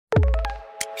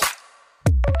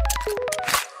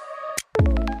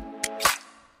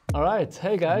All right,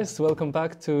 hey guys, welcome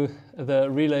back to the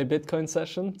Relay Bitcoin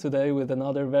session today with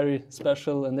another very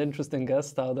special and interesting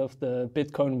guest out of the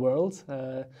Bitcoin world.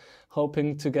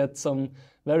 Hoping to get some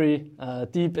very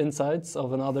deep insights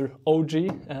of another OG,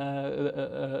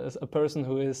 a person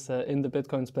who is in the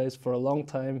Bitcoin space for a long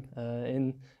time,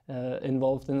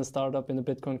 involved in a startup in a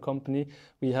Bitcoin company.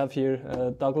 We have here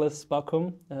Douglas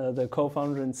Bakkum, the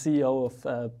co-founder and CEO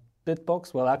of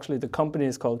Bitbox. Well, actually, the company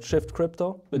is called Shift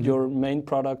Crypto, but your main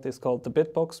product is called the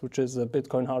Bitbox, which is a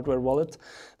Bitcoin hardware wallet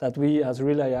that we as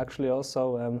Relay actually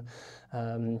also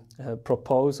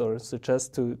propose or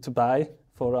suggest to buy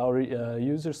for our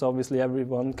users. Obviously,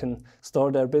 everyone can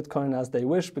store their Bitcoin as they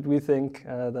wish, but we think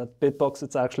that Bitbox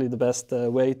is actually the best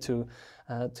way to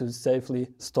safely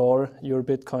store your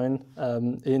Bitcoin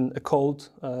in a cold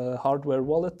hardware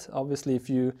wallet. Obviously, if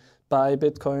you buy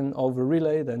Bitcoin over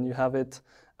Relay, then you have it.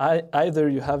 Either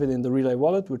you have it in the Relay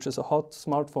wallet, which is a hot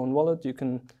smartphone wallet. You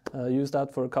can use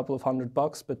that for a couple of $100,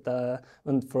 but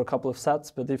and for a couple of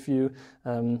sats. But if you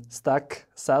stack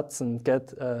sats and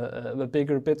get a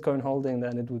bigger Bitcoin holding,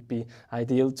 then it would be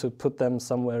ideal to put them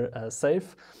somewhere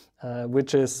safe,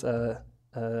 which is a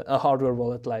hardware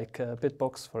wallet like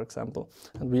Bitbox, for example.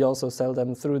 And we also sell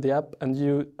them through the app, and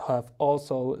you have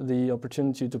also the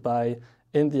opportunity to buy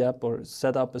in the app or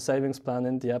set up a savings plan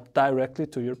in the app directly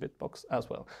to your Bitbox as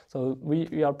well. So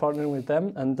we are partnering with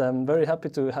them, and I'm very happy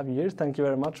to have you here. Thank you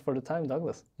very much for the time,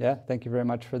 Douglas. Yeah, thank you very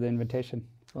much for the invitation.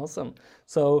 Awesome.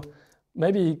 So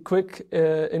maybe quick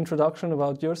introduction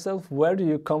about yourself. Where do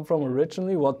you come from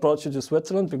originally? What brought you to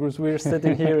Switzerland? Because we're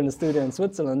sitting here in the studio in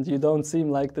Switzerland. You don't seem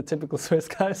like the typical Swiss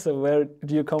guy. So where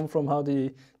do you come from? How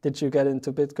did you get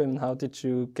into Bitcoin? How did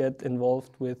you get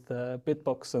involved with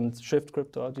Bitbox and Shift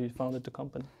Crypto? How did you founded the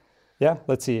company? Yeah,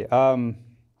 let's see. I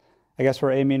guess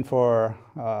we're aiming for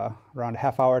around a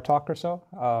half-hour talk or so.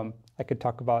 I could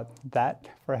talk about that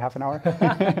for half an hour,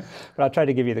 but I'll try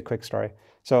to give you the quick story.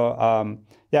 So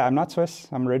yeah, I'm not Swiss.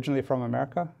 I'm originally from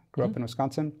America, grew up in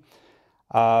Wisconsin.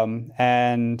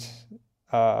 And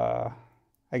I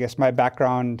guess my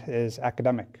background is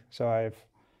academic. So I've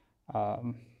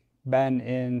been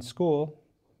in school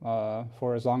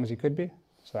for as long as you could be.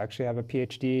 So I actually have a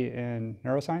PhD in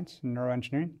neuroscience and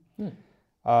neuroengineering.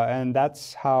 And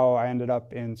that's how I ended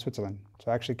up in Switzerland. So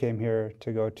I actually came here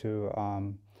to go to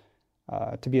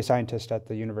be a scientist at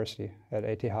the university at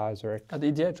ETH Zurich. At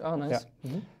ETH, oh nice.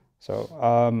 Yeah.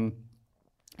 So,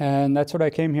 and that's what I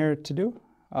came here to do.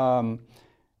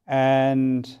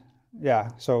 And yeah,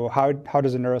 so how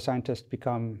does a neuroscientist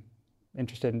become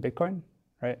interested in Bitcoin,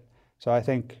 right? So I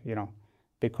think,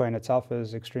 Bitcoin itself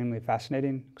is extremely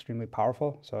fascinating, extremely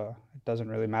powerful. So it doesn't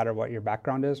really matter what your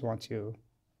background is. Once you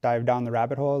dive down the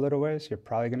rabbit hole a little ways, you're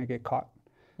probably going to get caught.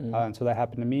 And so that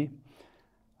happened to me.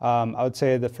 I would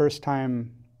say the first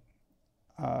time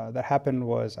that happened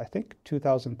was, I think,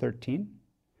 2013.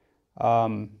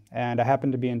 And I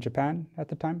happened to be in Japan at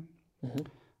the time.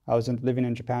 I was living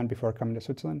in Japan before coming to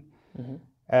Switzerland.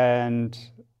 And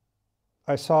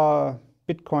I saw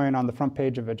Bitcoin on the front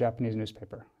page of a Japanese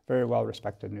newspaper, very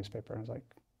well-respected newspaper. I was like,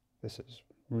 this is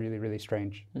really, really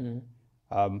strange.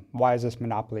 Why is this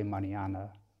monopoly money on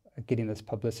getting this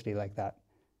publicity like that?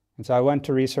 And so I went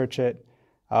to research it.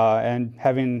 And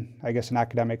having, I guess, an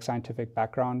academic scientific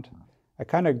background, I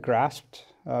kind of grasped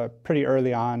pretty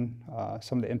early on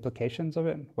some of the implications of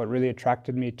it. What really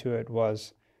attracted me to it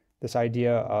was this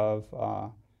idea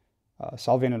of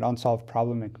solving an unsolved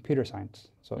problem in computer science.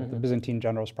 So the Byzantine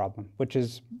generals problem, which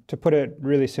is, to put it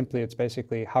really simply, it's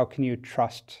basically how can you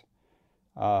trust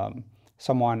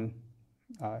someone,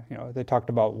 they talked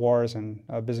about wars and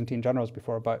Byzantine generals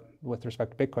before, but with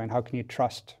respect to Bitcoin, how can you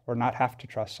trust or not have to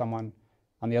trust someone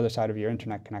on the other side of your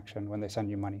internet connection when they send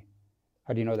you money?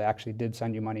 How do you know they actually did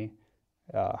send you money?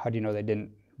 How do you know they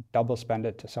didn't double spend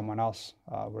it to someone else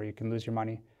where you can lose your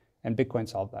money? And Bitcoin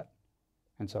solved that.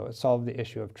 And so it solved the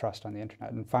issue of trust on the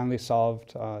internet and finally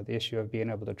solved the issue of being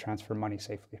able to transfer money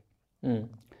safely. And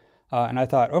I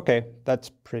thought, okay, that's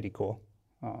pretty cool.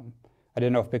 I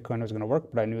didn't know if Bitcoin was going to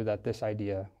work, but I knew that this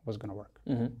idea was going to work.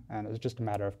 And it was just a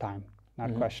matter of time,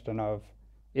 not a question of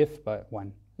if, but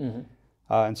when.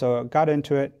 And so I got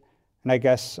into it, and I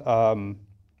guess,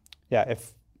 yeah,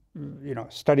 if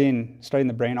studying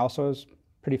the brain also is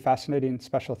a pretty fascinating,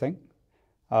 special thing.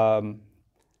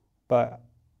 But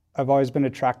I've always been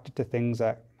attracted to things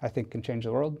that I think can change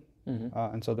the world.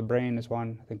 And so the brain is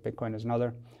one, I think Bitcoin is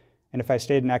another. And if I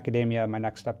stayed in academia, my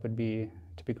next step would be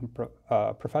to become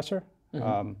a professor.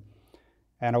 And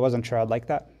I wasn't sure I'd like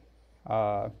that.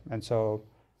 And so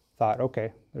thought,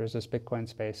 okay, there's this Bitcoin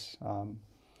space.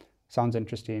 Sounds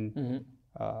interesting.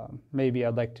 Maybe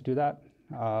I'd like to do that.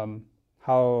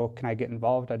 how can I get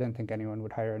involved? I didn't think anyone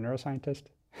would hire a neuroscientist.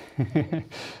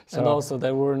 So, and also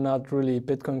there were not really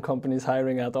Bitcoin companies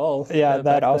hiring at all. Yeah,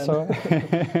 that also.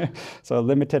 So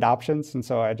limited options, and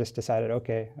so I just decided,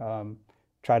 okay,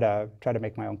 try to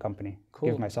make my own company,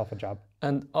 give myself a job.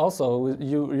 And also,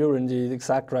 you're in the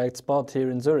exact right spot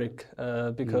here in Zurich,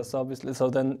 because obviously, so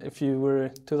then if you were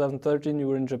 2013, you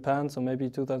were in Japan, so maybe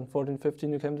 2014,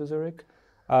 15, you came to Zurich?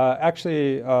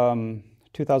 Actually,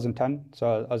 2010,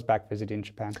 so I was back visiting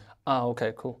Japan. Ah,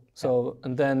 okay, cool. So,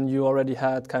 and then you already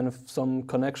had kind of some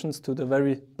connections to the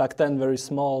back then, very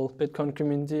small Bitcoin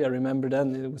community. I remember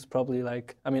then it was probably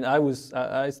like, I mean,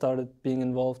 I started being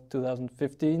involved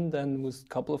 2015, then it was a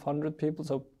couple of hundred people.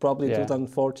 So probably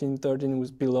 2014, 13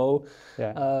 was below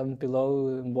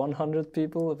 100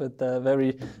 people, but a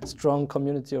very strong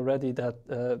community already that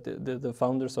the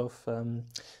founders of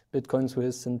Bitcoin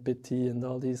Swiss and BitT and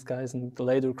all these guys, and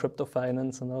later Crypto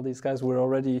Finance and all these guys were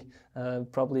already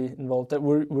probably involved.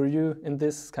 Were you in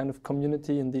this kind of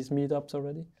community, in these meetups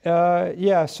already?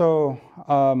 Yeah, so,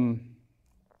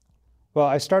 well,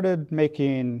 I started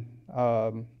making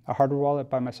a hardware wallet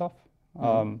by myself.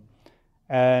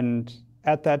 And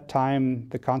at that time,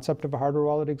 the concept of a hardware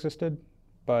wallet existed,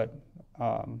 but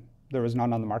there was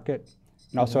none on the market.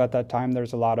 And also at that time,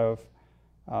 there's a lot of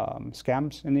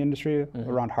scams in the industry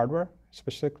around hardware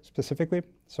specifically.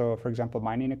 So for example,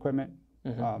 mining equipment,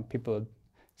 people would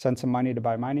send some money to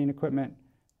buy mining equipment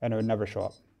and it would never show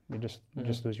up. You just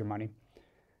lose your money.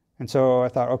 And so I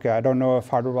thought, okay, I don't know if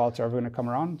hardware wallets are ever going to come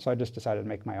around, so I just decided to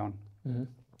make my own.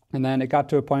 And then it got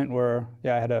to a point where, I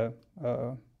had a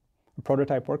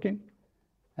prototype working,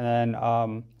 and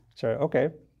then so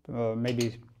okay,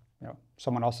 maybe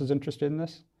someone else is interested in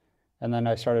this. And then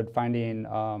I started finding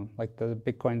like the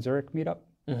Bitcoin Zurich meetup.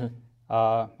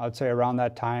 I'd say around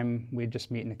that time, we'd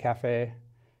just meet in a cafe,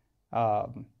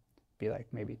 be like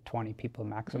maybe 20 people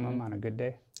maximum on a good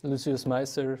day. Lucius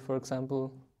Meister, for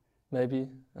example, maybe.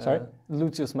 Sorry?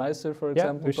 Lucius Meister, for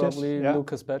example, Lucius, probably.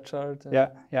 Lucas Betchart.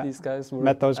 These guys were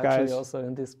met those actually guys also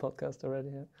in this podcast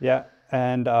already.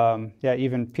 And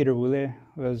even Peter Wule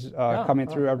was coming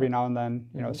through every now and then.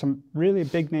 Some really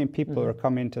big name people are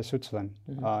coming to Switzerland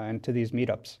and to these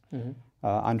meetups.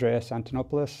 Andreas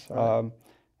Antonopoulos,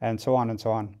 and so on and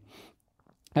so on.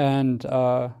 And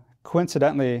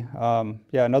coincidentally,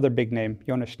 another big name,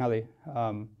 Jonas Schnelli,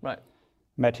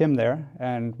 met him there,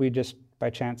 and we just by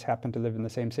chance happened to live in the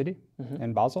same city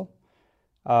in Basel.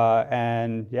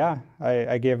 And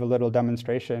I gave a little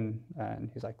demonstration, and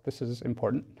he's like, "This is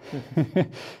important."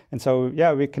 And so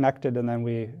we connected, and then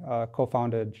we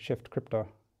co-founded Shift Crypto,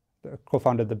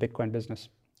 co-founded the Bitcoin business.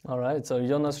 All right. So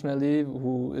Jonas Schnelli,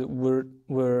 who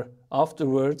were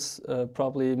afterwards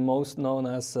probably most known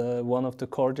as one of the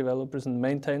core developers and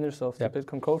maintainers of the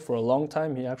Bitcoin code for a long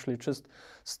time. He actually just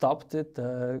stopped it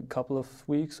a couple of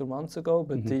weeks or months ago,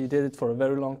 but he did it for a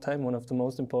very long time, one of the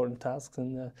most important tasks.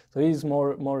 And so he's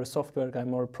more a software guy,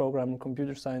 more a programmer,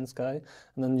 computer science guy.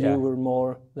 And then you were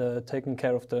more taking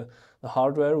care of the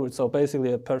hardware. So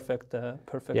basically a perfect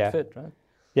fit, right?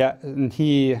 Yeah, and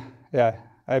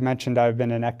I mentioned I've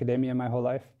been in academia my whole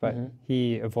life, but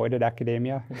he avoided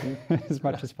academia as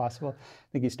much as possible. I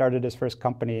think he started his first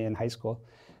company in high school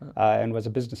and was a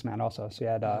businessman also. So he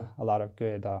had a lot of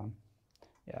good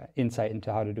insight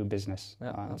into how to do business.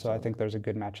 So I think there's a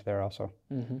good match there also.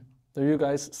 So you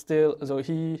guys still, so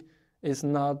he is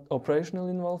not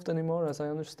operationally involved anymore, as I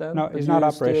understand? No, he's not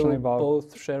operationally involved.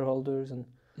 Both shareholders and...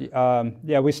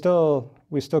 we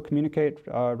still communicate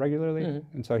regularly,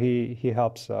 and so he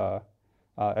helps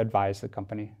advise the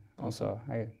company. Also,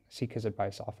 I seek his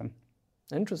advice often.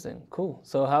 Interesting, cool.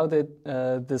 So how did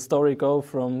the story go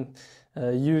from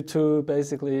you two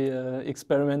basically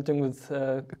experimenting with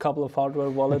a couple of hardware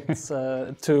wallets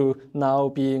to now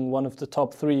being one of the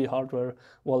top 3 hardware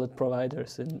wallet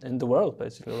providers in the world,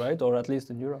 basically, right? Or at least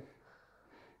in Europe?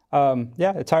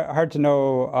 It's hard to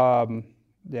know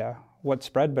what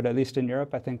spread, but at least in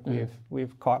Europe, I think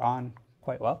we've caught on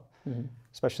quite well,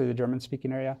 especially the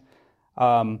German-speaking area.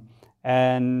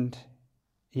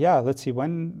 Let's see,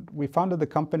 when we founded the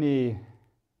company,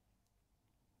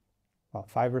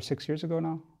 5 or 6 years ago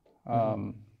now.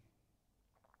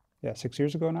 6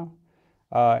 years ago now.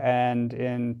 And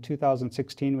in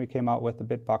 2016, we came out with the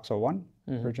Bitbox 01,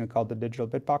 originally called the Digital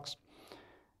Bitbox.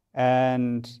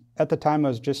 And at the time, it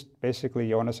was just basically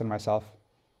Jonas and myself.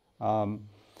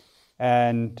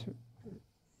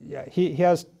 He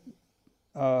has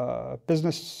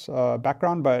business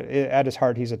background, but at his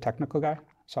heart, he's a technical guy,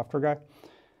 software guy.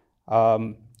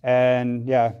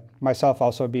 Myself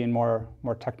also being more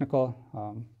technical.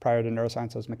 Prior to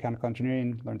neuroscience, I was mechanical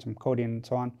engineering, learned some coding and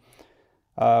so on.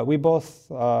 We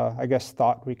both, I guess,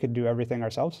 thought we could do everything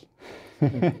ourselves,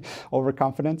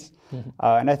 overconfidence.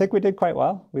 And I think we did quite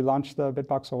well. We launched the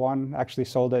BitBox 01, actually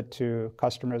sold it to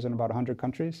customers in about 100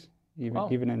 countries,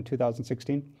 even in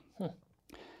 2016.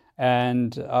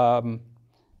 And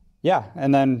yeah,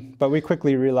 and then, but we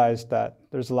quickly realized that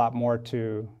there's a lot more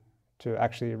to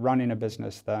actually running a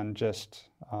business than just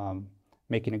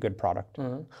making a good product.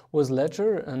 Was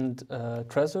Ledger and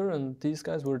Trezor and these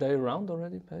guys, were they around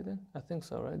already by then? I think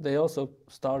so, right? They also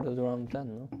started around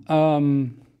then, no?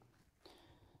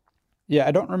 Yeah,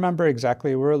 I don't remember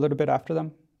exactly. We're a little bit after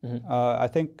them. I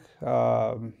think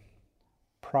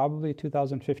probably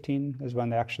 2015 is when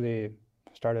they actually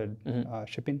started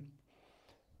shipping.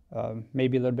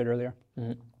 Maybe a little bit earlier.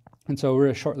 And so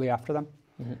we're shortly after them.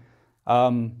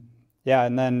 Yeah,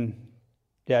 and then,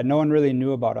 yeah, no one really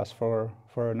knew about us for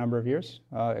a number of years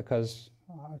because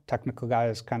technical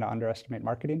guys kind of underestimate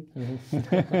marketing.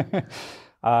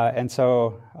 And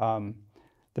so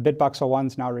the BitBox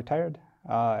 01's now retired,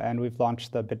 and we've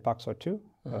launched the BitBox 02,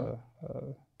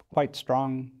 quite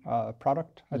strong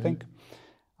product, I think.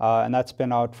 And that's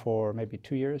been out for maybe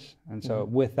 2 years. And so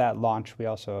with that launch, we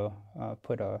also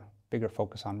put a bigger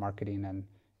focus on marketing and,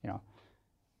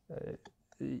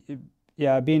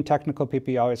 yeah, being technical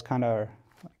people, you always kind of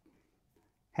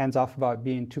hands off about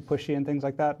being too pushy and things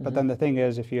like that. But then the thing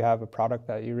is, if you have a product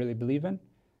that you really believe in,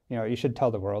 you should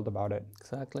tell the world about it.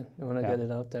 Exactly. You want to get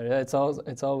it out there. Yeah,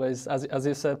 it's always, as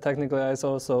you said, technical guys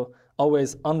also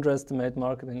always underestimate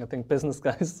marketing. I think business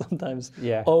guys sometimes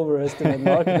overestimate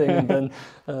marketing and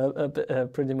then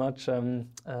pretty much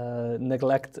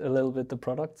neglect a little bit the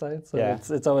product side. So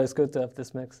it's always good to have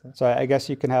this mix. So I guess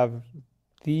you can have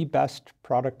the best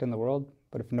product in the world,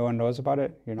 but if no one knows about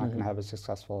it, you're not going to have a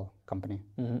successful company.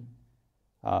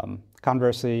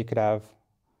 Conversely, you could have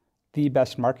the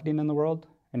best marketing in the world,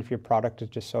 and if your product is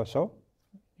just so-so,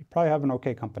 you probably have an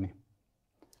okay company.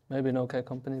 Maybe an okay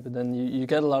company, but then you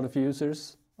get a lot of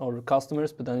users or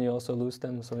customers, but then you also lose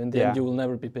them. So in the end, you will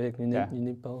never be big. You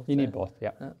need both. You need both,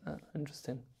 yeah.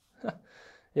 Interesting.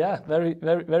 Yeah, very,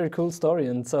 very, very cool story.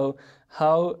 And so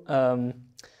how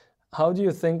do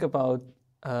you think about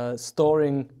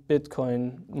storing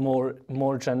Bitcoin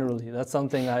more generally? That's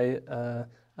something I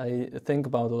think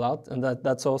about a lot, and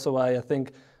that's also why I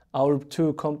think our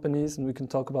two companies, and we can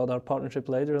talk about our partnership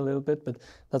later a little bit, but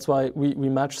that's why we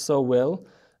match so well,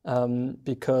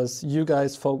 because you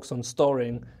guys focus on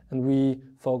storing and we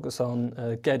focus on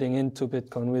getting into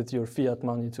Bitcoin with your fiat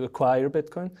money to acquire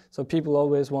Bitcoin. So people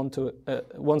always want to,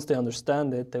 once they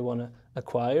understand it, they want to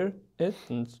acquire it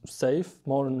and save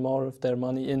more and more of their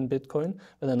money in Bitcoin.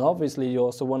 But then obviously you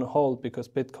also want to hold, because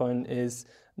Bitcoin is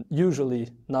usually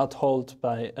not held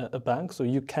by a bank. So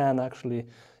you can actually,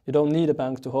 you don't need a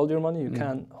bank to hold your money. You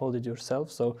can hold it yourself.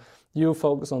 So you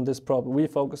focus on this problem. We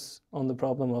focus on the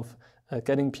problem of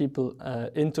getting people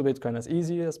into Bitcoin as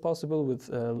easy as possible with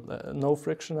no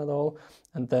friction at all.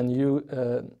 And then you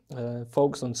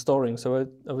focus on storing. So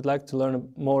I would like to learn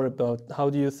more about, how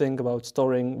do you think about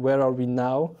storing? Where are we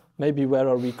now? Maybe where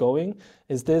are we going?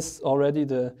 Is this already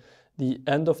the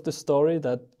end of the story,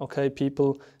 that, okay,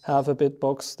 people have a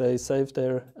BitBox, they save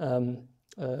their,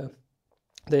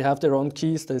 they have their own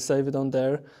keys, they save it on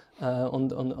there, on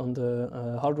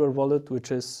the hardware wallet,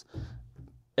 which is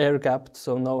air-gapped,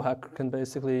 so no hacker can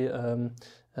basically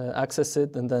access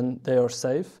it, and then they are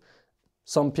safe.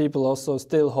 Some people also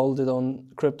still hold it on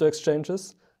crypto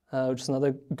exchanges, which is not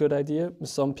a good idea.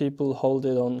 Some people hold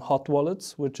it on hot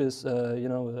wallets, which is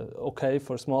okay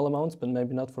for small amounts, but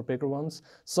maybe not for bigger ones.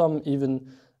 Some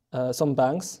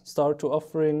banks start to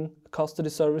offering custody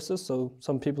services, so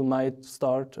some people might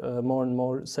start more and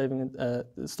more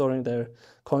storing their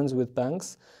coins with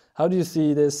banks. How do you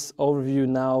see this overview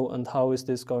now, and how is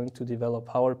this going to develop?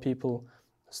 How are people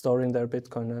storing their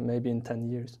Bitcoin maybe in 10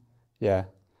 years? Yeah,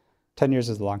 10 years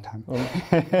is a long time.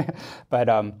 But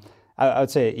I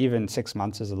would say even 6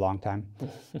 months is a long time.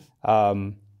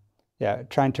 Yeah,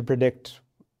 trying to predict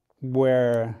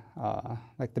where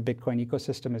like the Bitcoin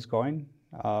ecosystem is going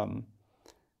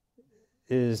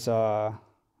is,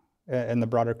 in the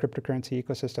broader cryptocurrency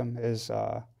ecosystem is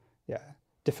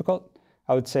difficult.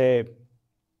 I would say,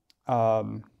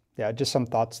 just some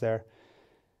thoughts there.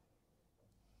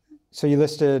 So you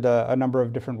listed a number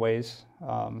of different ways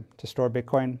to store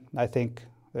Bitcoin. I think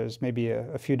there's maybe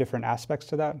a few different aspects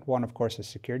to that. One, of course, is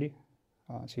security.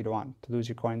 So you don't want to lose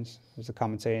your coins. There's a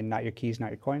common saying, not your keys,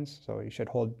 not your coins. So you should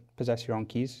possess your own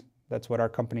keys. That's what our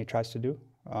company tries to do.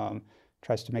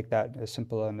 Tries to make that as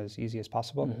simple and as easy as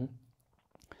possible.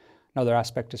 Another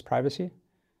aspect is privacy.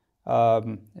 A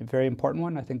very important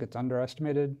one. I think it's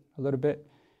underestimated a little bit,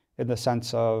 in the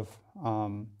sense of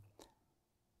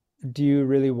do you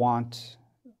really want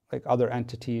like other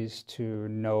entities to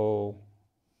know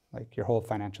like your whole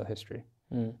financial history?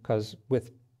 Because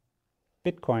with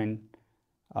Bitcoin,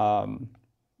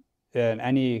 in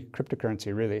any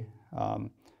cryptocurrency really,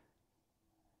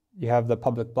 you have the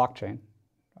public blockchain,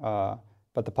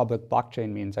 but the public blockchain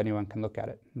means anyone can look at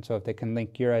it. And so if they can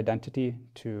link your identity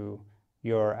to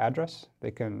your address,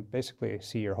 they can basically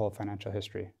see your whole financial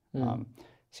history,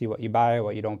 see what you buy,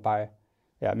 what you don't buy.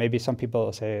 Yeah, maybe some people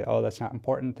will say, oh, that's not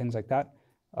important, things like that.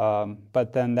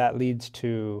 But then that leads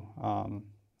to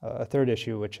a third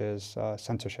issue, which is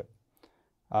censorship.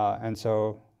 And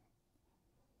so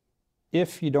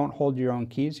if you don't hold your own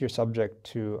keys, you're subject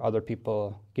to other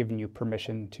people giving you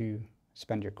permission to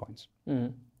spend your coins.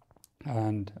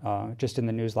 And just in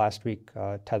the news last week,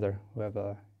 Tether, who have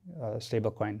a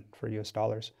stable coin for US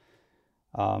dollars,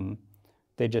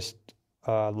 they just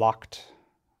locked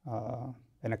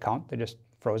an account. They just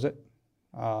froze it.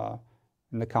 And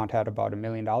the account had about $1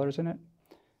 million in it.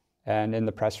 And in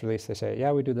the press release, they say,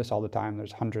 yeah, we do this all the time.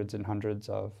 There's hundreds and hundreds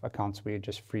of accounts we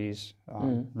just freeze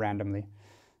randomly.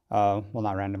 Well,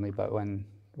 not randomly, but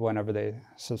whenever they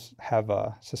have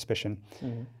a suspicion.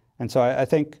 And so I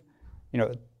think,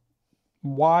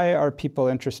 why are people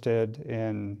interested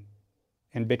in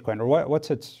Bitcoin, or what's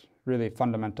its really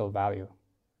fundamental value?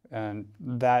 And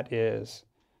that is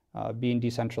being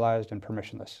decentralized and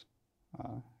permissionless,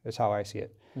 is how I see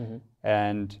it.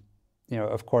 And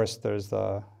of course, there's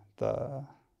the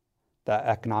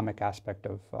economic aspect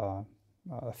of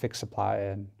fixed supply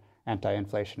and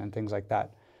anti-inflation and things like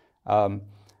that,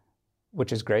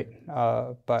 which is great.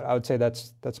 But I would say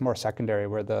that's more secondary,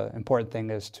 where the important thing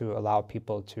is to allow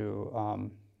people to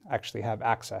actually have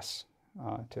access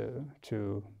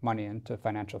to money and to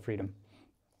financial freedom.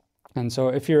 And so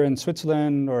if you're in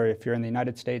Switzerland or if you're in the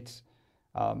United States,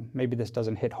 maybe this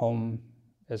doesn't hit home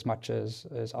as much as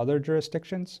other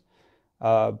jurisdictions.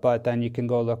 But then you can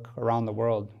go look around the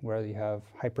world where you have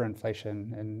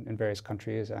hyperinflation in various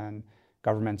countries, and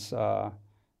governments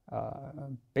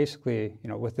basically,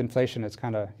 with inflation, it's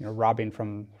kind of robbing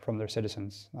from their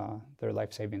citizens their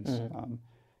life savings.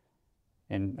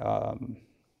 In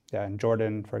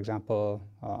Jordan, for example,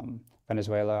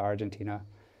 Venezuela, Argentina.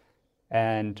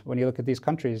 And when you look at these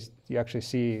countries, you actually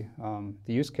see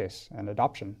the use case and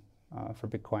adoption for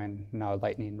Bitcoin. Now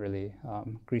Lightning really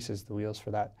greases the wheels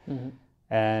for that.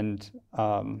 And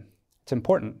it's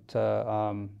important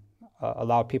to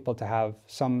allow people to have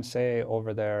some say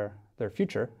over their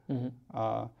future,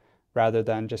 rather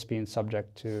than just being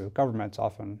subject to governments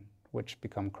often, which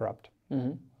become corrupt.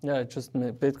 Yeah,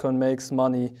 Bitcoin makes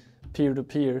money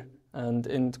peer-to-peer and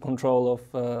in control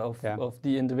of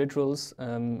the individuals.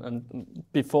 And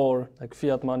before, like,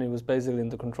 fiat money was basically in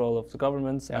the control of the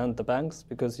governments and the banks,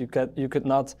 because you could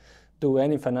not do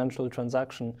any financial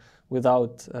transaction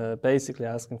without basically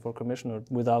asking for permission, or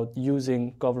without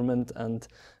using government and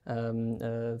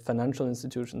financial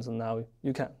institutions. And now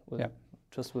you can,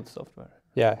 just with software.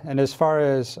 Yeah, and as far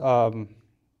as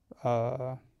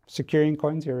securing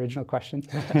coins, your original question.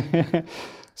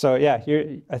 So yeah,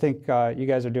 I think you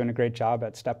guys are doing a great job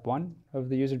at step one of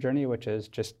the user journey, which is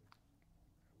just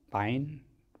buying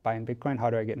Bitcoin. How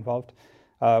do I get involved?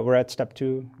 We're at step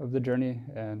two of the journey,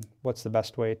 and what's the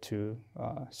best way to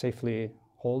safely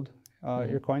hold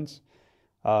your coins,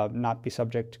 not be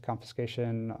subject to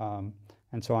confiscation,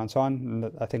 and so on and so on.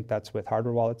 And I think that's with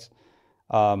hardware wallets.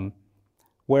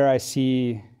 Where I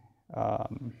see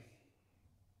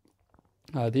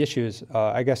the issues,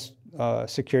 I guess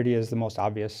security is the most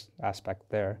obvious aspect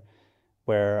there,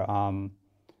 where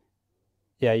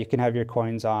you can have your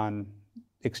coins on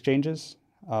exchanges,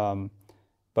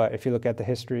 but if you look at the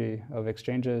history of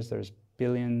exchanges, there's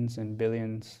billions and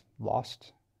billions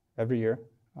lost every year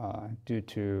due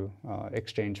to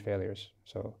exchange failures.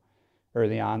 So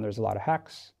early on, there's a lot of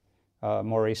hacks.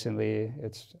 More recently,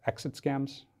 it's exit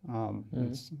scams.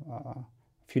 It's a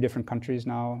few different countries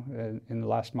now in the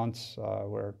last months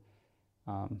where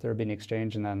there have been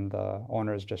exchange, and then the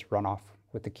owners just run off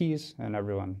with the keys, and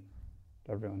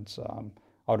everyone's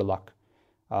out of luck.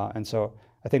 And so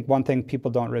I think one thing people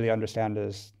don't really understand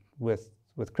is with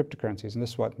cryptocurrencies, and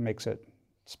this is what makes it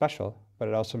special, but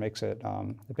it also makes it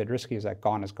a bit risky, is that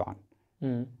gone is gone.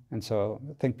 And so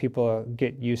I think people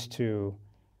get used to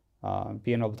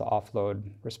being able to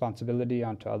offload responsibility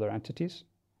onto other entities.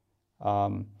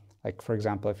 Like, for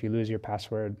example, if you lose your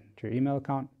password to your email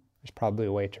account, there's probably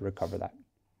a way to recover that.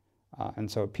 And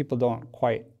so people don't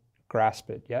quite grasp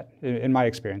it yet. In my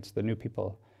experience, the new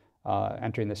people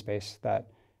entering the space, that,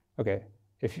 okay,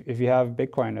 if you have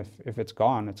Bitcoin, if it's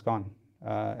gone, it's gone.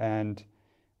 And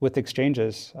with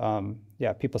exchanges,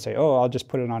 yeah, people say, oh, I'll just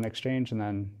put it on exchange, and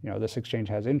then this exchange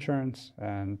has insurance,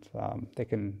 and they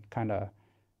can kind of,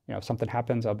 if something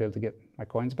happens, I'll be able to get my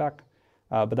coins back.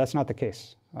 But that's not the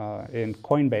case. In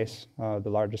Coinbase, the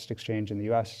largest exchange in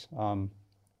the US,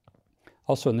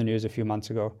 also in the news a few months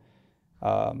ago,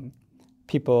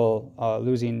 people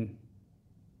losing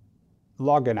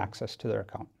login access to their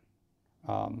account.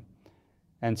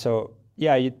 And so,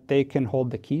 yeah, they can hold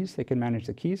the keys, they can manage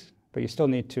the keys, but you still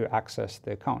need to access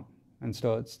the account. And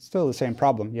so it's still the same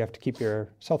problem. You have to keep your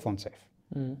cell phone safe.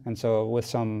 And so with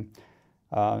some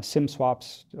SIM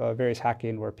swaps, various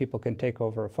hacking where people can take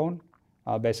over a phone,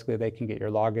 basically they can get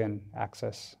your login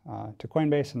access to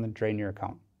Coinbase and then drain your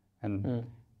account. And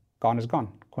gone is gone.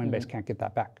 Coinbase can't get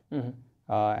that back.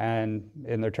 And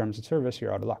in their terms of service,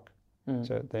 you're out of luck.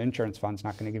 So the insurance fund's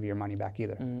not going to give you your money back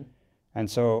either. And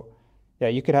so, yeah,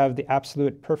 you could have the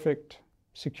absolute perfect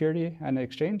security and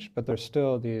exchange, but there's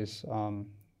still these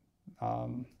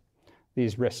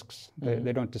risks.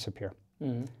 They don't disappear.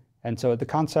 And so the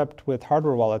concept with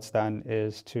hardware wallets then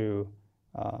is to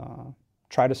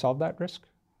try to solve that risk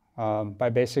by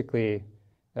basically,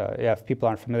 if people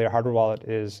aren't familiar, hardware wallet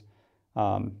is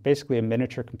basically a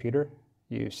miniature computer.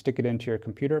 You stick it into your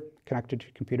computer, connect it to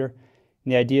your computer.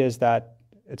 And the idea is that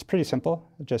it's pretty simple.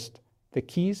 Just the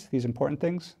keys, these important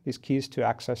things, these keys to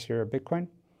access your Bitcoin,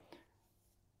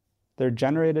 they're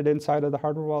generated inside of the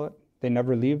hardware wallet. They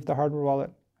never leave the hardware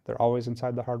wallet. They're always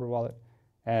inside the hardware wallet.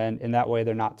 And in that way,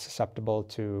 they're not susceptible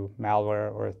to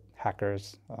malware or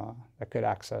hackers that could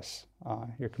access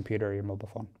your computer or your mobile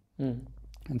phone.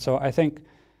 And so I think,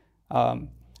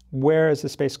 where is the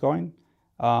space going?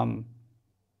 I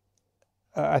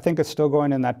think it's still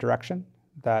going in that direction,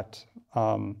 that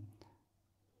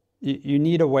you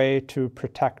need a way to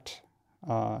protect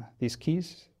these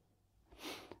keys.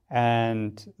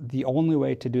 And the only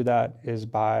way to do that is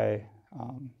by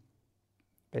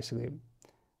basically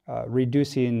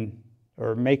reducing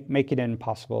or making it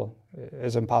impossible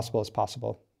as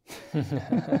possible.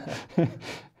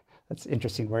 That's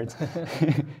interesting words.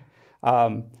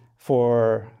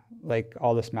 For like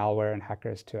all this malware and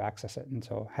hackers to access it. And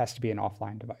so it has to be an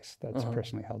offline device that's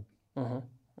personally held.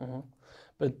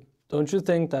 But don't you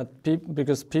think that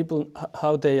because people,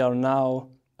 how they are now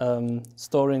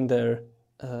storing their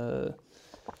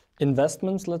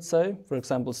investments, let's say, for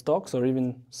example, stocks or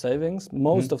even savings,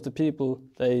 most of the people,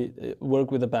 they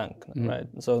work with a bank, right?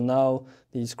 So now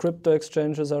these crypto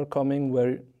exchanges are coming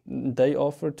where they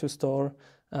offer to store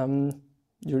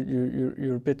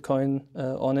your Bitcoin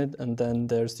on it, and then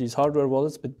there's these hardware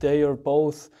wallets, but they are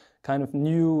both kind of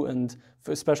new and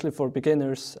especially for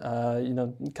beginners,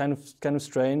 kind of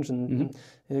strange and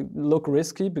look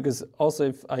risky, because also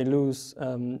if I lose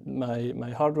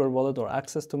my hardware wallet or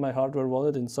access to my hardware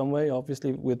wallet in some way,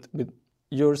 obviously with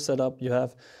your setup, you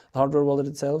have the hardware wallet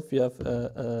itself, you have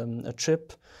a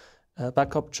chip, a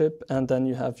backup chip, and then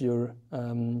you have your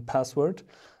password.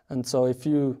 And so if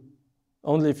you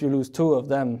lose two of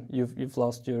them, you've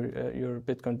lost your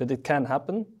Bitcoin. But it can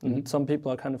happen, and some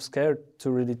people are kind of scared to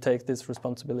really take this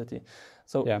responsibility.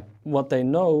 So what they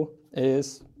know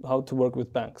is how to work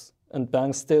with banks, and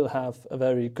banks still have a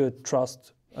very good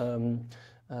trust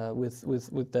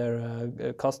with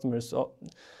their customers. So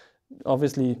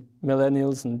obviously,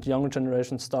 millennials and younger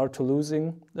generations start to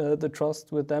losing the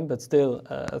trust with them, but still,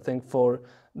 I think for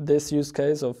this use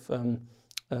case of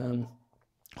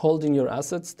holding your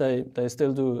assets, they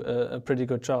still do a pretty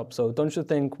good job. So don't you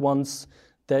think once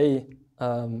they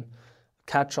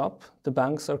catch up, the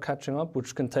banks are catching up,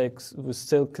 which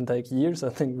still can take years. I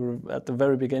think we're at the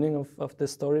very beginning of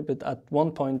this story, but at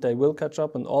one point they will catch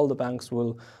up and all the banks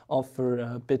will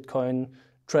offer Bitcoin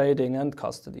trading and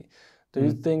custody. Do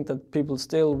you think that people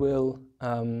still will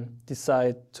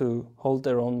decide to hold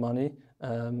their own money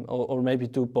or maybe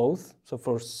do both? So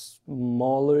for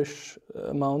smallish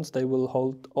amounts, they will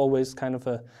hold always kind of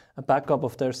a backup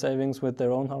of their savings with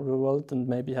their own hardware wallet and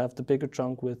maybe have the bigger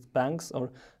chunk with banks?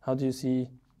 Or how do you see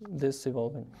this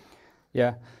evolving?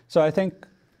 Yeah, so I think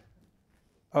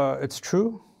it's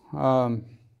true.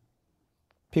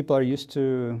 People are used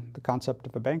to the concept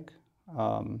of a bank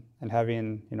and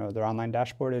having their online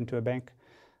dashboard into a bank.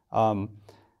 But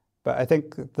I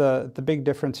think the big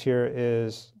difference here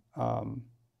is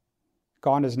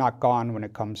gone is not gone when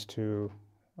it comes to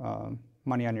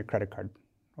money on your credit card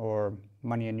or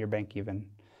money in your bank even,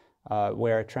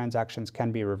 where transactions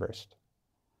can be reversed.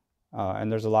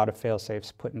 And there's a lot of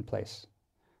fail-safes put in place.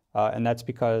 And that's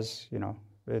because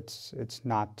it's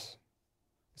not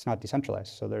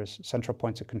decentralized. So there's central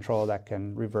points of control that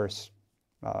can reverse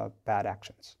bad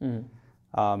actions.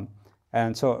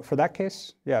 And so for that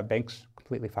case, yeah, banks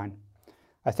completely fine.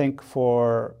 I think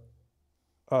for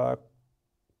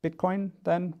Bitcoin,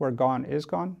 then, where gone is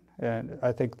gone, and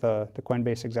I think the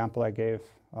Coinbase example I gave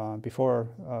before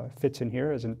fits in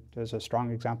here as a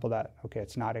strong example that, okay,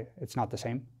 it's not the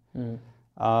same.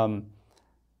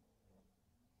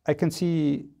 I can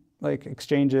see like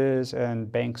exchanges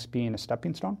and banks being a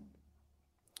stepping stone,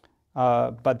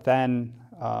 but then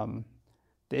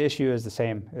the issue is the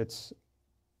same. It's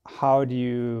how do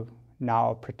you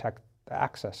now protect the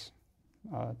access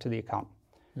to the account?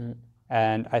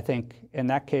 And I think in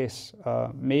that case,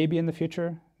 maybe in the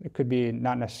future, it could be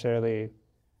not necessarily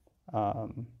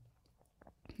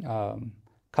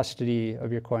custody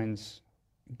of your coins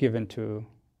given to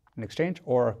an exchange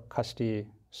or custody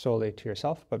solely to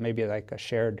yourself, but maybe like a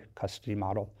shared custody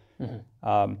model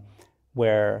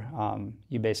where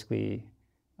you basically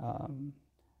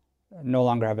no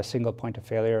longer have a single point of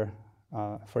failure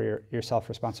for your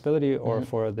self-responsibility or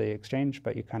for the exchange,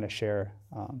 but you kind of share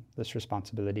this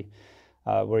responsibility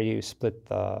where you split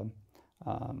the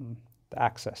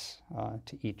access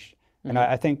to each. And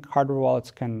I think hardware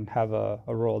wallets can have a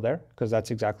role there because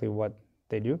that's exactly what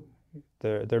they do.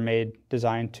 They're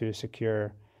designed to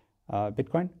secure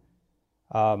Bitcoin.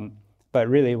 But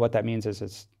really what that means is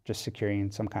it's just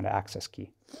securing some kind of access key,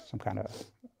 some kind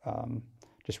of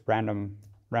just random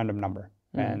number.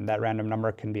 And that random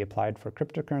number can be applied for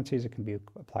cryptocurrencies. It can be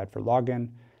applied for login.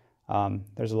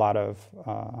 There's a lot of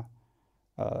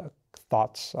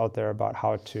thoughts out there about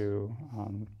how to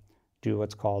do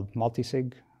what's called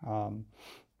multi-sig,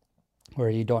 where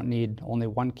you don't need only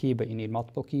one key, but you need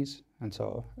multiple keys. And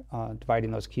so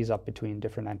dividing those keys up between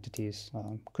different entities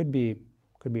could be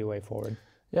a way forward.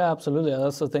 Yeah, absolutely. I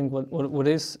also think what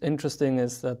is interesting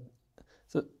is that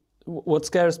what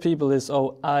scares people is,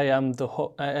 oh, I am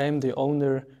the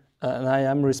owner and I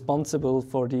am responsible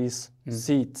for these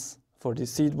seeds, for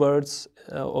these seed words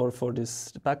or for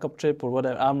this backup chip or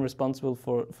whatever. I'm responsible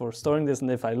for storing this,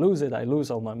 and if I lose it, I lose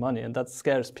all my money, and that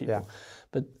scares people. Yeah.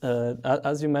 But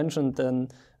as you mentioned, then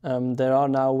there are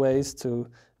now ways to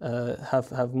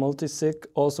have multi-sig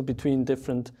also between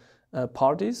different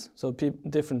parties, so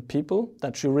different people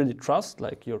that you really trust,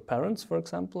 like your parents, for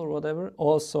example, or whatever.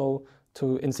 Also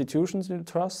to institutions you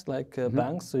trust, like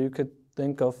banks. So you could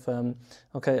think of,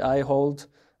 okay, I hold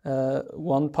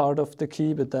one part of the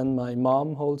key, but then my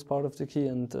mom holds part of the key,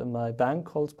 and my bank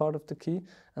holds part of the key.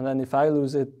 And then if I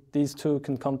lose it, these two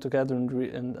can come together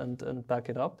and back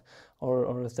it up.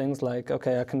 Or things like,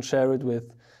 okay, I can share it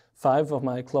with 5 of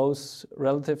my close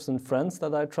relatives and friends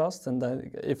that I trust, and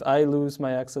if I lose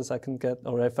my access, I can get,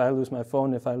 or if I lose my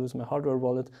phone, if I lose my hardware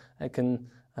wallet, I can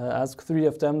ask 3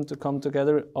 of them to come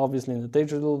together, obviously in a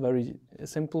digital, very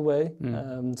simple way,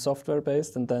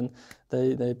 software-based, and then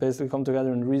they basically come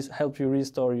together and help you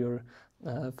restore your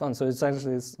funds. So it's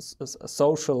actually a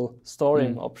social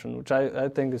storing option, which I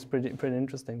think is pretty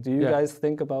interesting. Do you guys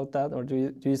think about that, or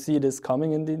do you see this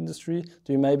coming in the industry?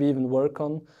 Do you maybe even work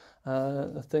on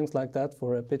things like that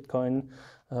for a Bitcoin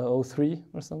 03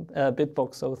 or something,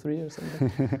 Bitbox 03 or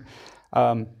something?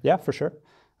 Yeah, for sure.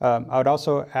 I would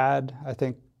also add, I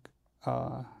think,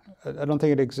 I don't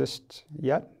think it exists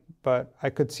yet, but I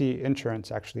could see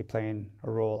insurance actually playing a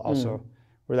role also,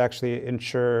 where they actually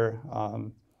insure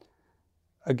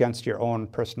against your own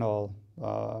personal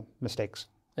mistakes.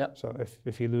 Yeah. So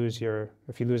if you lose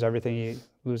everything, you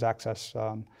lose access,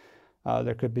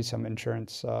 there could be some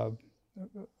insurance,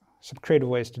 some creative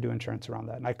ways to do insurance around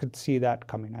that. And I could see that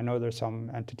coming. I know there's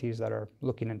some entities that are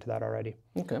looking into that already.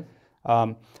 Okay.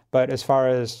 But as far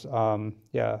as,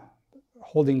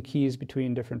 holding keys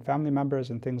between different family members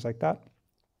and things like that,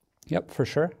 yep, for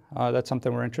sure. That's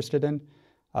something we're interested in.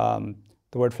 The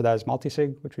word for that is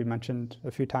multi-sig, which we mentioned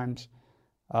a few times.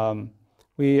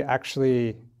 We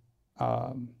actually,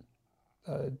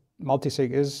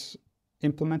 multi-sig is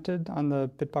implemented on the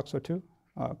Bitbox 02.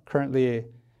 Currently,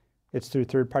 it's through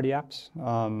third-party apps,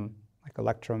 like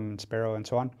Electrum and Sparrow and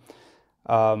so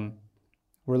on.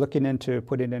 We're looking into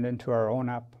putting it into our own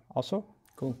app also.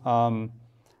 Cool.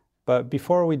 But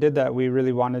before we did that, we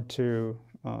really wanted to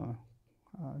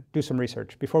do some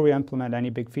research. Before we implement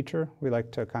any big feature, we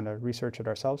like to kind of research it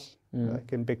ourselves.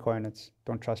 Like in Bitcoin, it's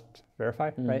don't trust, verify,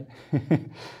 right?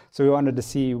 So we wanted to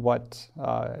see what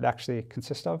it actually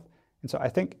consists of. And so I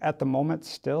think at the moment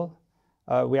still,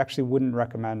 we actually wouldn't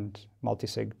recommend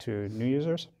multi-sig to new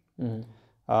users.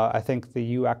 I think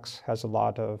the UX has a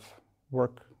lot of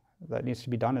work that needs to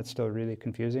be done. It's still really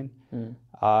confusing.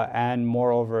 And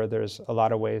moreover, there's a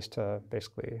lot of ways to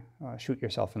basically shoot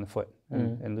yourself in the foot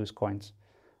and lose coins.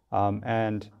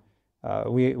 And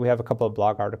we have a couple of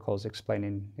blog articles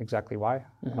explaining exactly why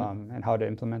and how to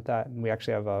implement that. And we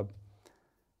actually have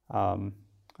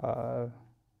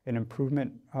an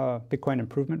improvement, Bitcoin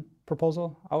improvement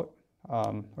proposal out,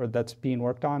 or that's being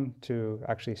worked on to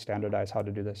actually standardize how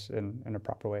to do this in a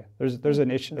proper way. There's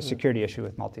an issue, a security issue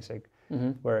with multisig,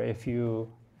 where if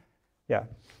you, yeah.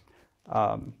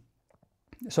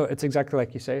 So it's exactly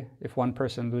like you say, if one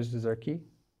person loses their key,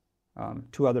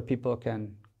 two other people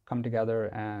can come together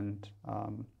and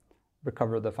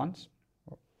recover the funds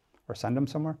or send them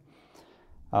somewhere.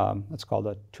 That's called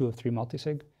a 2 of 3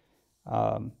 multisig.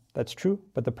 That's true,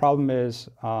 but the problem is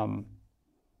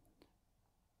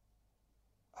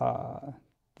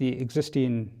the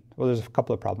existing, well, there's a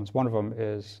couple of problems. One of them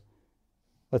is,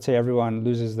 let's say everyone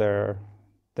loses their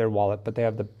wallet, but they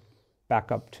have the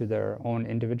backup to their own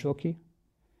individual key.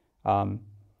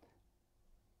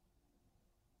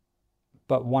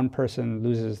 But one person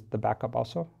loses the backup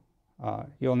also.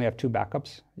 You only have 2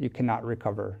 backups. You cannot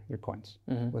recover your coins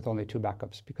with only 2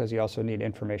 backups, because you also need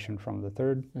information from the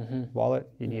third wallet.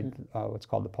 You need what's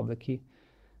called the public key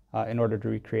in order to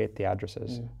recreate the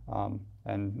addresses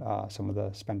and some of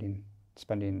the spending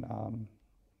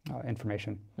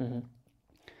information.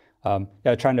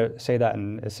 Yeah, trying to say that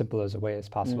in as simple as a way as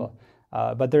possible.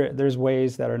 But there's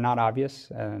ways that are not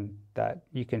obvious and that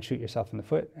you can shoot yourself in the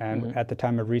foot. And at the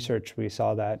time of research, we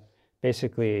saw that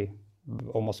basically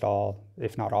almost all,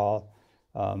 if not all,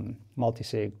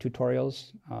 multisig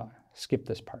tutorials skip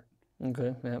this part.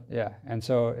 Okay. Yeah. Yeah. And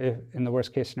so, if in the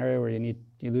worst case scenario where you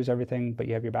lose everything, but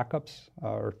you have your backups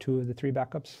or 2 of the 3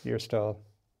 backups, you're still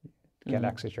can't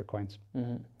access your coins.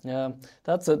 Yeah,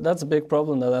 that's a big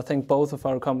problem that I think both of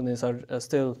our companies are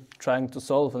still trying to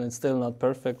solve, and it's still not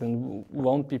perfect and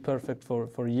won't be perfect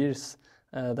for years.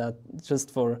 That just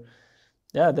for,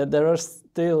 yeah, that there are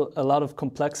still a lot of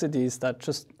complexities that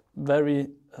just very,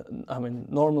 I mean,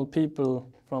 normal people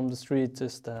from the street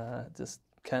just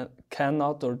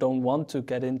cannot or don't want to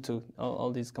get into all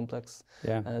these complex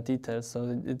details.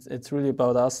 So it's really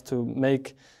about us to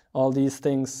make all these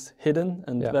things hidden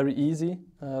and very easy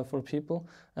for people,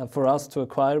 for us to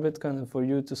acquire Bitcoin and for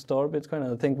you to store Bitcoin.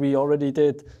 And I think we already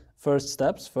did first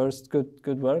steps,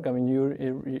 good work. I mean,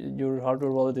 your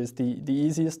hardware wallet is the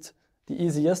easiest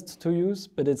to use,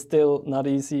 but it's still not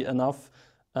easy enough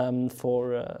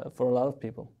for a lot of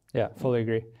people. Yeah, fully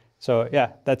agree. So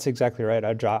yeah, that's exactly right.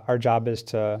 Our job is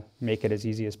to make it as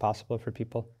easy as possible for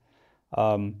people.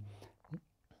 I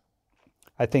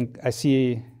think I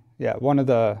see, one of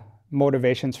the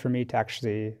motivations for me to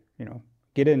actually,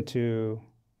 get into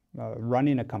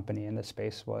running a company in this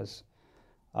space was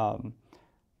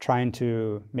trying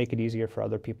to make it easier for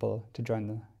other people to join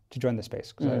the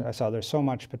space. Because I saw there's so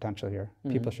much potential here.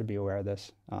 People should be aware of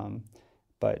this.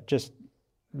 But just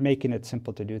making it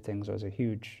simple to do things was a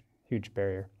huge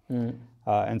barrier.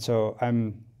 And so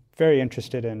I'm very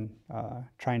interested in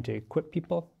trying to equip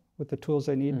people with the tools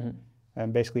they need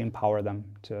and basically empower them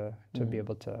to be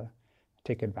able to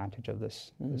take advantage of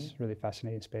this really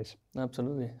fascinating space.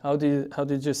 Absolutely. How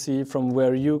did you see from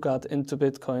where you got into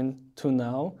Bitcoin to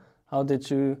now? How did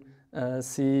you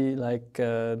see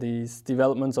these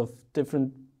developments of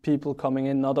different people coming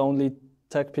in, not only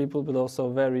tech people, but also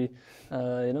very,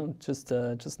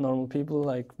 just normal people,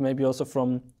 like maybe also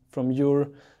from your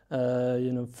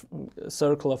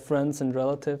circle of friends and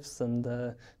relatives, and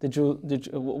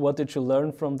what did you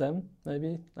learn from them?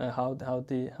 Maybe how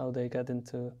they got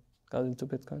into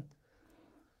Bitcoin.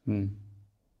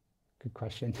 Good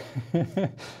question.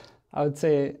 I would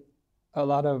say a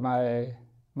lot of my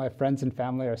friends and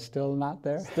family are still not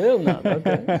there. Still not,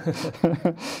 okay.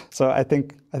 So I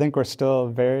think we're still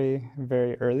very,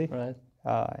 very early, right,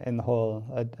 in the whole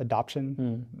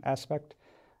adoption aspect.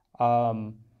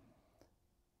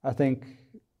 I think,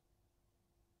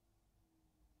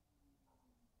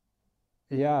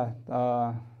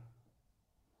 how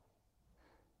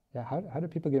do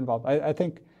people get involved? I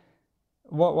think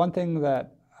one thing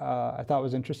that I thought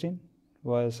was interesting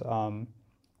was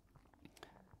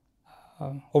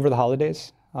over the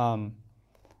holidays, I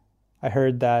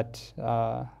heard that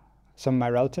some of my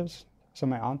relatives,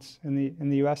 some of my aunts in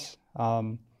the U.S.,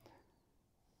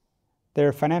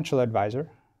 their financial advisor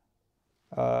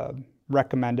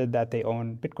recommended that they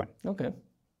own Bitcoin. Okay.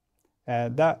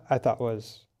 And that I thought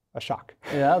was a shock.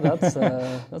 Yeah, that's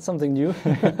something new.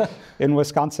 In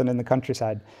Wisconsin, in the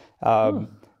countryside.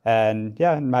 And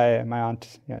my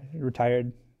aunt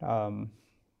retired. So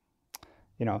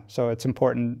it's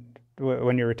important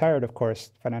when you're retired, of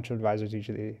course, financial advisors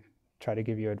usually try to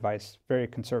give you advice, very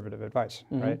conservative advice,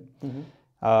 right?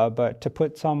 But to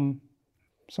put some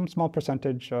small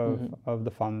percentage of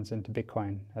the funds into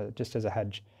Bitcoin just as a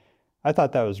hedge, I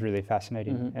thought that was really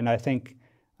fascinating. And I think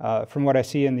from what I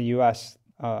see in the U.S.,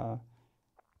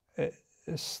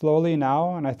 slowly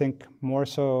now, and I think more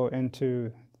so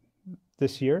into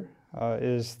this year,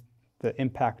 is the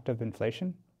impact of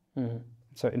inflation. Mm-hmm.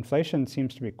 So inflation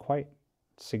seems to be quite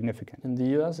significant. In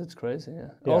the US, it's crazy,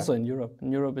 yeah. Also in Europe.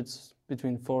 In Europe, it's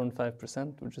between 4 and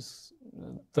 5%, which is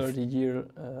 30-year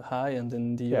high, and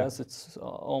in the US, it's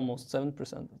almost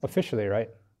 7%. Officially, right?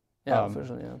 Yeah,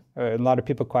 officially, yeah. A lot of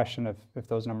people question if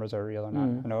those numbers are real or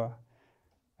not. I know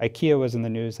IKEA was in the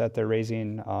news that they're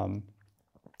raising,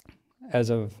 as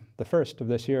of the 1st of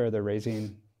this year, they're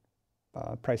raising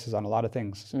prices on a lot of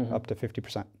things up to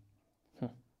 50%.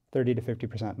 30 to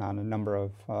 50% on a number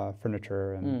of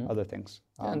furniture and other things.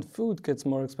 And food gets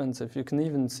more expensive. You can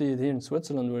even see it here in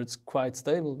Switzerland where it's quite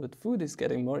stable, but food is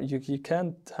getting more. You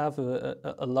can't have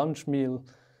a lunch meal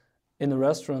in a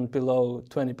restaurant below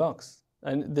 $20.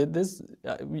 And this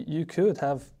you could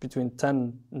have between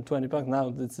 10 and $20. Now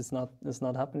this is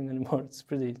not happening anymore. It's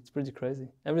pretty crazy.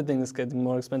 Everything is getting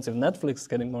more expensive. Netflix is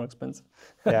getting more expensive.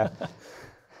 Yeah.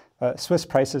 Swiss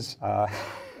prices.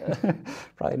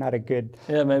 Probably not a good...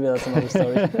 Yeah, maybe that's another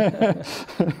story.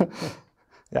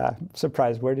 Yeah,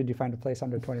 surprised. Where did you find a place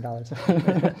under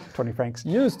 $20? 20 francs.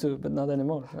 Used to, but not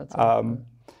anymore. That's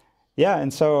yeah,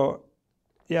 and so,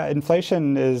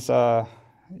 inflation is... and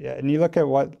you look at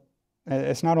what...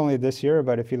 It's not only this year,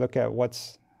 but if you look at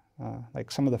what's like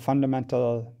some of the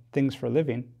fundamental things for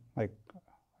living, like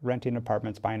renting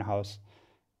apartments, buying a house,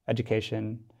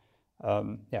 education,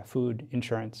 food,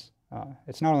 insurance...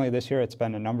 it's not only this year, it's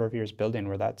been a number of years building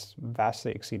where that's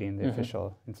vastly exceeding the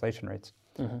official inflation rates.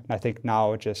 And I think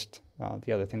now just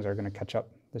the other things are going to catch up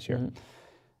this year.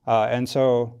 And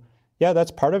so,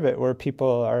 that's part of it where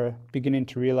people are beginning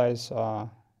to realize,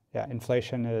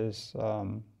 inflation is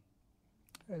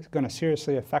going to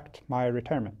seriously affect my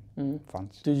retirement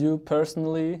funds. Do you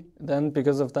personally then,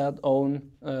 because of that, own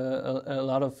a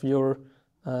lot of your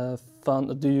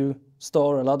fund? Do you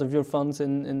store a lot of your funds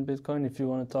in Bitcoin? If you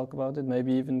want to talk about it,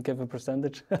 maybe even give a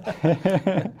percentage.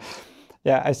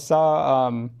 Yeah, I saw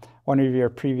one of your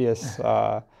previous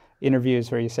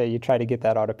interviews where you say you try to get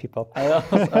that out of people. I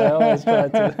always try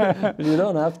to, but you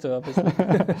don't have to, obviously.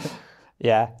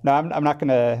 Yeah, no, I'm not going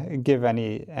to give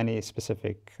any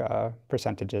specific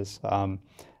percentages,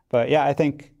 but I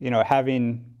think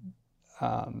having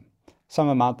some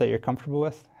amount that you're comfortable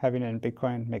with, having it in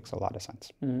Bitcoin makes a lot of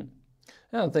sense.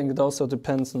 Yeah, I think it also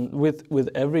depends on with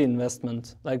every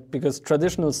investment, like because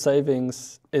traditional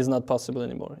savings is not possible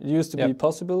anymore. It used to be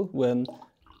possible when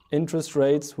interest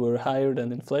rates were higher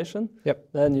than inflation.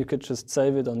 Then you could just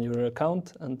save it on your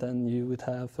account, and then you would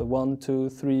have a 1, 2,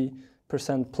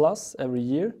 3% plus every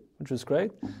year, which is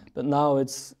great. But now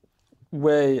it's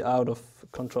way out of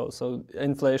control. So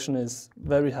inflation is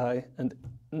very high, and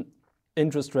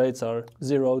interest rates are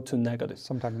 0 to negative.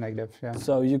 Sometimes negative, yeah.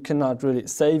 So you cannot really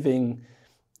saving.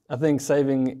 I think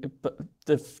saving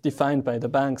defined by the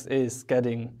banks is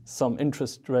getting some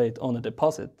interest rate on a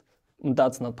deposit. And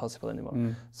that's not possible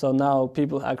anymore. So now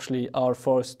people actually are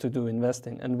forced to do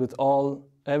investing. And with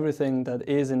everything that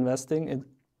is investing, it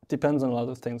depends on a lot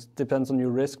of things. Depends on your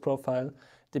risk profile,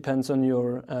 depends on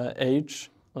your age,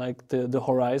 like the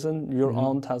horizon. Your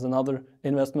aunt has another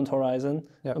investment horizon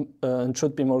and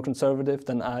should be more conservative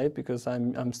than I, because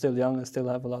I'm still young. I still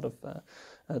have a lot of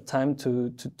time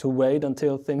to wait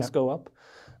until things go up.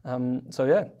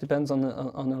 So depends on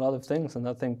a lot of things, and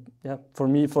I think for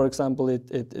me, for example,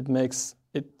 it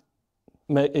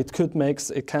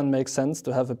can make sense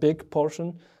to have a big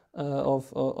portion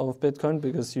of Bitcoin,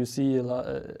 because you see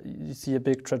a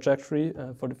big trajectory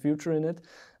for the future in it.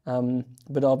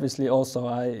 But obviously, also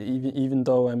even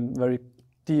though I'm very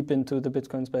deep into the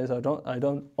Bitcoin space, I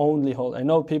don't only hold. I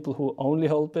know people who only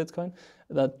hold Bitcoin.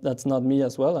 That's not me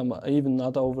as well. I'm even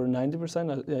not over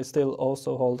 90%. I still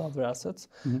also hold other assets,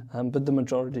 but the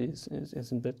majority is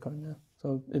in Bitcoin. Yeah.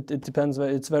 So it depends.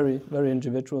 It's very, very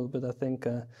individual. But I think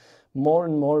more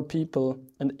and more people,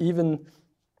 and even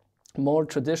more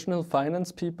traditional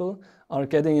finance people, are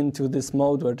getting into this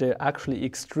mode where they're actually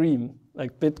extreme,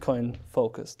 like Bitcoin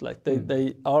focused. Like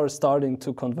they are starting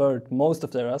to convert most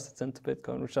of their assets into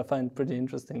Bitcoin, which I find pretty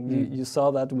interesting. You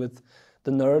saw that with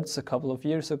the nerds a couple of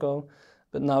years ago,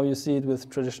 but now you see it with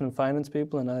traditional finance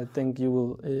people, and I think you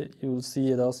will see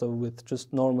it also with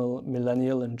just normal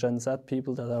millennial and Gen Z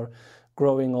people that are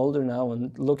growing older now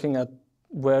and looking at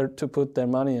where to put their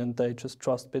money, and they just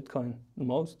trust Bitcoin the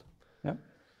most.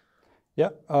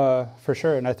 Yeah, for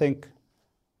sure. And I think,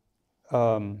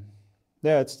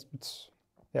 it's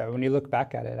when you look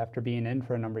back at it after being in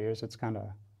for a number of years, it's kind of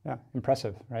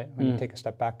impressive, right? When you take a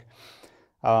step back.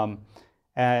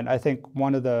 And I think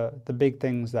one of the big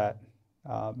things that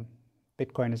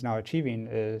Bitcoin is now achieving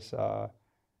is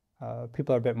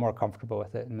people are a bit more comfortable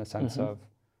with it in the sense of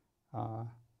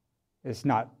it's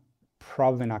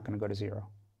probably not going to go to zero.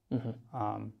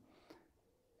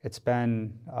 It's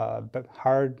been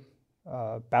hard,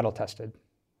 battle tested,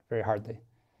 very hardly,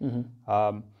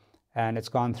 and it's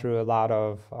gone through a lot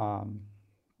of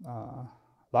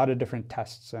different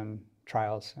tests and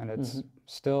trials, and it's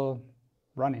still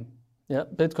running. Yeah,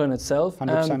 Bitcoin itself,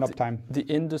 100% uptime. The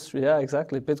industry, yeah,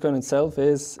 exactly. Bitcoin itself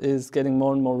is getting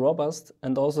more and more robust,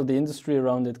 and also the industry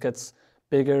around it gets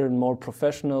bigger and more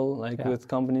professional, like with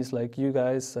companies like you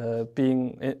guys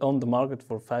being on the market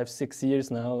for 5-6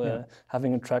 years now,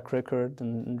 having a track record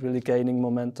and really gaining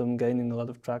momentum, gaining a lot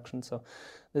of traction. So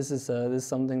this is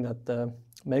something that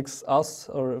makes us,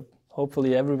 or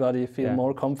hopefully everybody, feel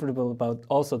more comfortable about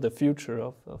also the future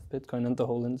of Bitcoin and the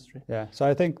whole industry. Yeah, so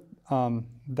I think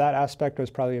that aspect was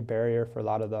probably a barrier for a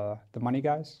lot of the money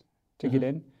guys to get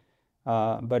in.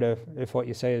 But if what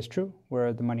you say is true,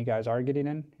 where the money guys are getting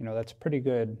in, that's pretty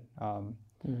good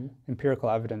empirical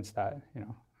evidence that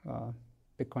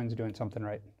Bitcoin's doing something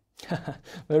right.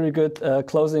 Very good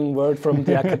closing word from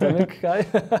the academic guy.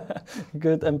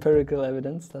 Good empirical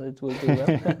evidence that it will do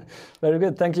well. Very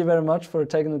good. Thank you very much for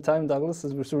taking the time, Douglas.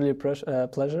 It was really a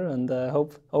pleasure, and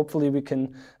hopefully we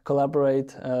can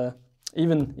collaborate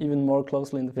even more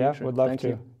closely in the future. Yeah, would love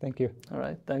to. Thank you. All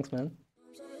right. Thanks, man.